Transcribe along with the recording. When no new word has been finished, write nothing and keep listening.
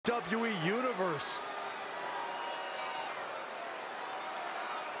WWE Universe.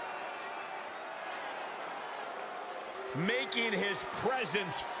 Making his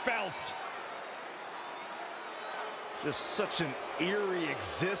presence felt. Just such an eerie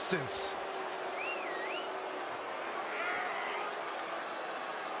existence.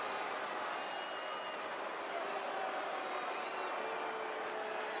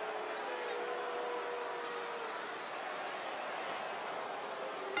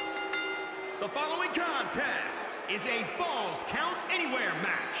 The following contest is a Falls Count Anywhere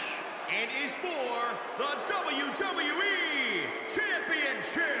match and is for the WWE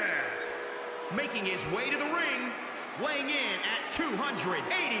Championship. Making his way to the ring, weighing in at 285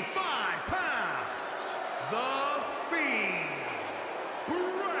 pounds, The Fiend,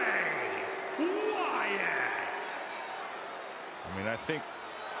 Bray Wyatt. I mean, I think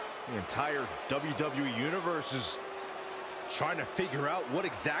the entire WWE Universe is trying to figure out what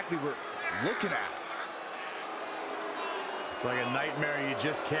exactly we're looking at. It's like a nightmare you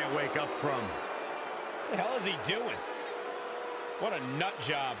just can't wake up from. What the hell is he doing? What a nut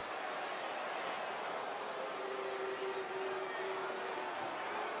job.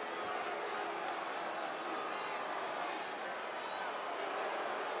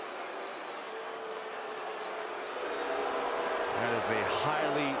 That is a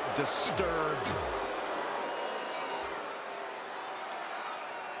highly disturbed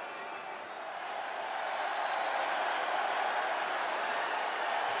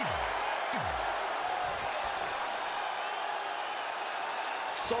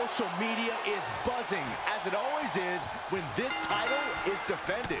social media is buzzing, as it always is when this title is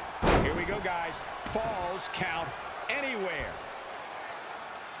defended. Here we go, guys. Falls Count Anywhere.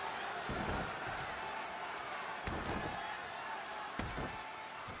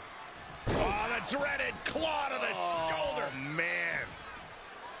 Oh, the dreaded claw to the shoulder. Man.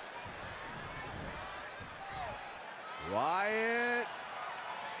 Wyatt.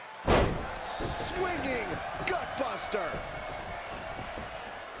 Swinging gutbuster.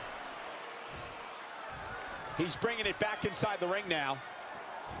 He's bringing it back inside the ring now.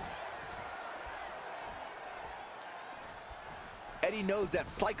 Eddie knows that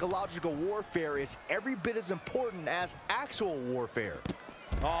psychological warfare is every bit as important as actual warfare.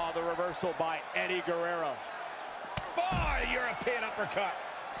 Oh, the reversal by Eddie Guerrero. Oh, European uppercut.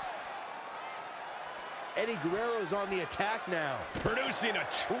 Eddie Guerrero's on the attack now. Producing a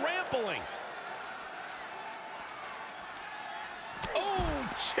trampling. Oh,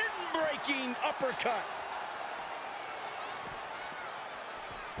 chin-breaking uppercut.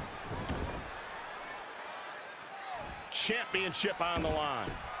 Championship on the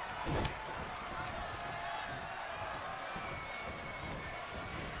line.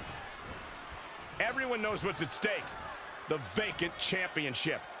 Everyone knows what's at stake. The vacant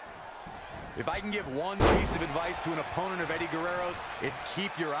championship. If I can give one piece of advice to an opponent of Eddie Guerrero's, it's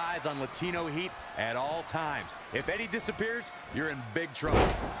keep your eyes on Latino heat at all times. If Eddie disappears, you're in big trouble.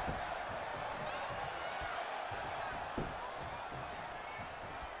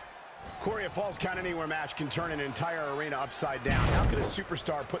 Corey, a Falls Count Anywhere match can turn an entire arena upside down. How can a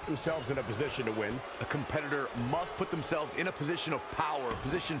superstar put themselves in a position to win? A competitor must put themselves in a position of power, a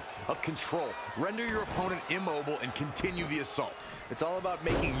position of control. Render your opponent immobile and continue the assault. It's all about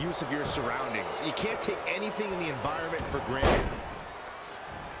making use of your surroundings. You can't take anything in the environment for granted.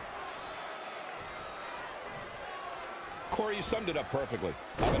 Corey, you summed it up perfectly.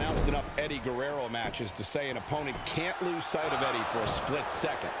 I've announced enough Eddie Guerrero matches to say an opponent can't lose sight of Eddie for a split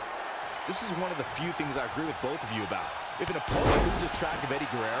second. This is one of the few things I agree with both of you about. If an opponent loses track of Eddie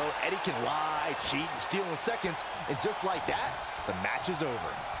Guerrero, Eddie can lie, cheat, and steal in seconds, and just like that, the match is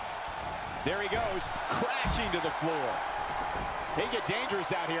over. There he goes, crashing to the floor. They get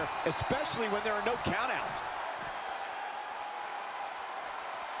dangerous out here, especially when there are no countouts.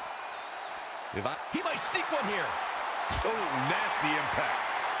 He might sneak one here. Oh, nasty impact.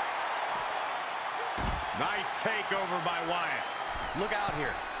 Nice takeover by Wyatt. Look out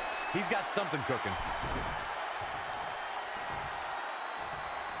here. He's got something cooking.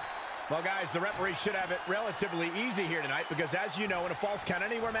 Well, guys, the referee should have it relatively easy here tonight because, as you know, in a Falls Count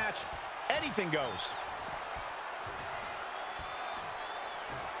Anywhere match, anything goes.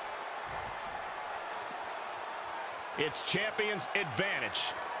 It's champion's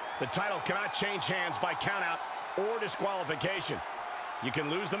advantage. The title cannot change hands by countout or disqualification. You can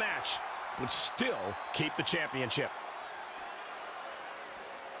lose the match, but still keep the championship.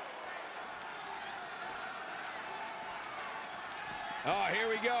 Oh, here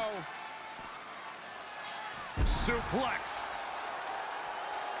we go. Suplex.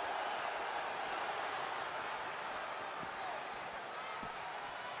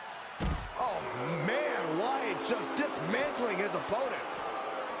 just dismantling his opponent.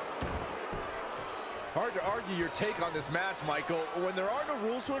 Hard to argue your take on this match, Michael. When there are no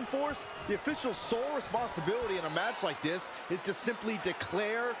rules to enforce, the official's sole responsibility in a match like this is to simply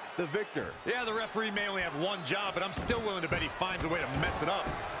declare the victor. Yeah, the referee may only have one job, but I'm still willing to bet he finds a way to mess it up.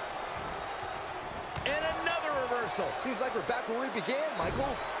 And another reversal. Seems like we're back where we began,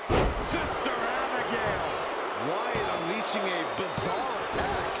 Michael. Sister Abigail. Wyatt unleashing a bizarre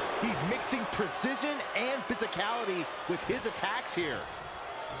attack. He's mixing precision and physicality with his attacks here.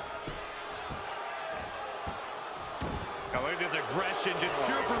 Now look at this aggression, just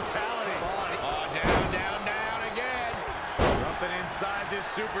pure brutality. Oh, down again. Something inside this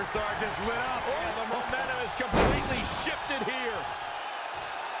superstar just lit up. And the momentum is completely shifted here.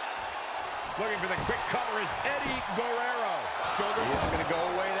 Looking for the quick cover is Eddie Guerrero. Shoulders He's going to go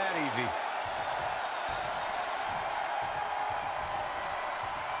away that easy.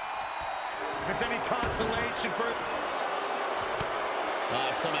 If it's any consolation for...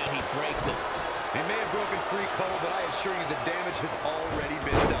 Somehow he breaks it. He may have broken free, Cole, but I assure you the damage has already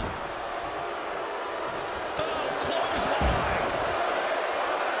been done. Oh, clothesline.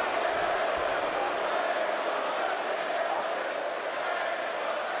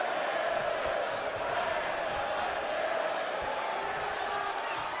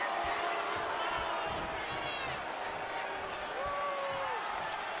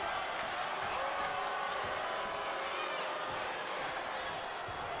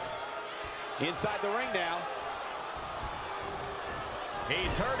 Inside the ring now.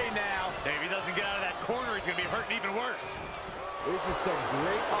 He's hurting now. Hey, if he doesn't get out of that corner, he's going to be hurting even worse. This is some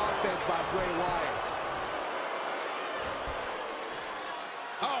great offense by Bray Wyatt.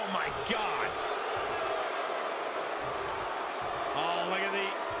 Oh, my God. Oh, look at the...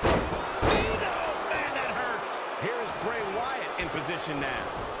 Oh, man, that hurts. Here is Bray Wyatt in position now.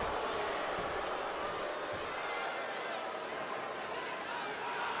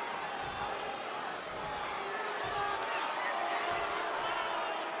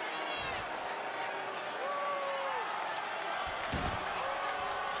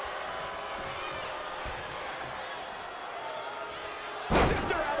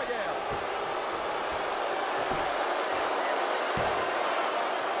 Sister Abigail.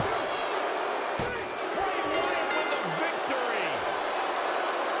 Bray Wyatt with the victory.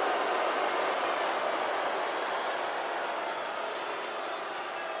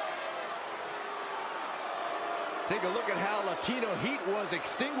 Take a look at how Latino Heat was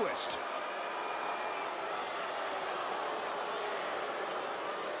extinguished.